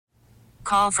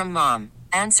Call from mom.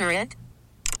 Answer it.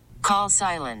 Call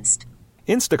silenced.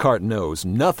 Instacart knows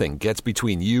nothing gets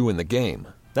between you and the game.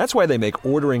 That's why they make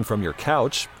ordering from your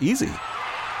couch easy.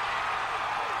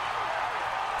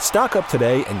 Stock up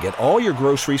today and get all your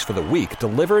groceries for the week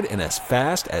delivered in as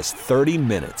fast as 30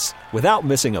 minutes without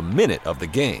missing a minute of the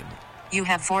game. You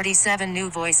have 47 new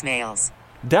voicemails.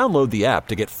 Download the app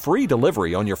to get free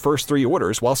delivery on your first 3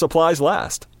 orders while supplies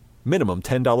last. Minimum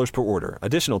 $10 per order.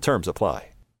 Additional terms apply.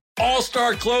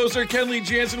 All-star closer Kenley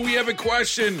Jansen, we have a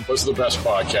question. What's the best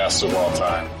podcast of all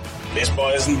time? Baseball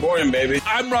isn't boring, baby.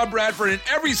 I'm Rob Bradford, and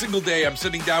every single day I'm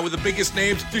sitting down with the biggest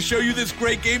names to show you this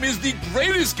great game is the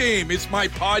greatest game. It's my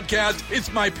podcast.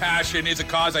 It's my passion. It's a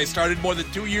cause I started more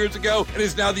than 2 years ago and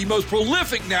is now the most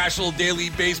prolific national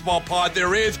daily baseball pod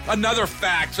there is. Another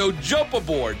fact, so jump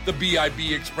aboard the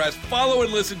BIB Express. Follow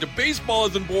and listen to Baseball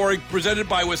Isn't Boring, presented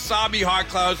by Wasabi Hot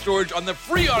Cloud Storage on the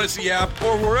free Odyssey app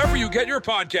or wherever you get your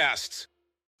podcasts.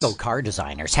 Though car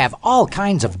designers have all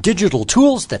kinds of digital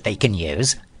tools that they can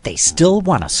use, they still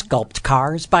want to sculpt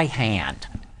cars by hand.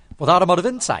 With Automotive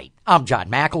Insight, I'm John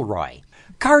McElroy.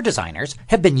 Car designers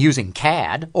have been using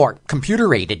CAD, or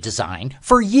computer-aided design,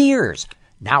 for years.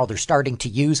 Now they're starting to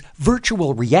use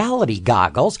virtual reality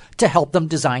goggles to help them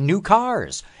design new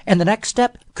cars. And the next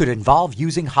step could involve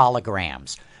using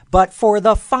holograms. But for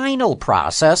the final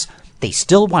process, they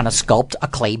still want to sculpt a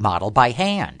clay model by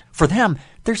hand. For them,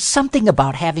 there's something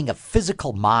about having a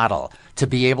physical model, to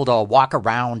be able to walk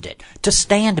around it, to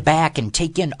stand back and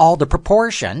take in all the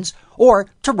proportions, or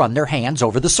to run their hands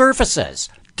over the surfaces.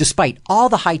 Despite all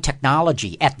the high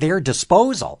technology at their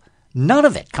disposal, none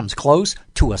of it comes close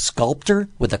to a sculptor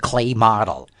with a clay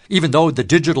model. Even though the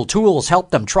digital tools help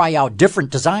them try out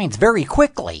different designs very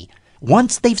quickly,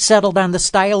 once they've settled on the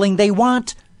styling they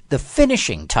want, the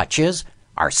finishing touches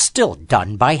are still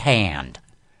done by hand.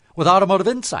 With Automotive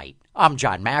Insight, I'm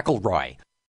John McElroy.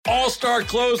 All-star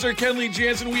closer Kenley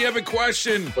Jansen, we have a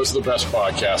question. What's the best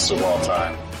podcast of all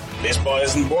time? Baseball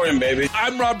isn't boring, baby.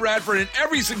 I'm Rob Bradford, and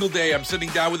every single day I'm sitting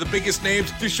down with the biggest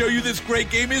names to show you this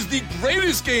great game is the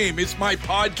greatest game. It's my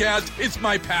podcast. It's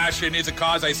my passion. It's a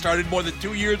cause I started more than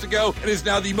 2 years ago and is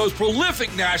now the most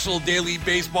prolific national daily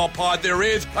baseball pod there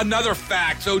is. Another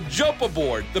fact, so jump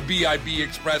aboard the BIB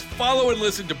Express. Follow and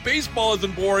listen to Baseball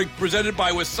Isn't Boring, presented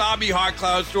by Wasabi Hot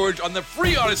Cloud Storage on the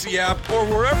free Odyssey app or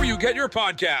wherever you get your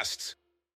podcasts.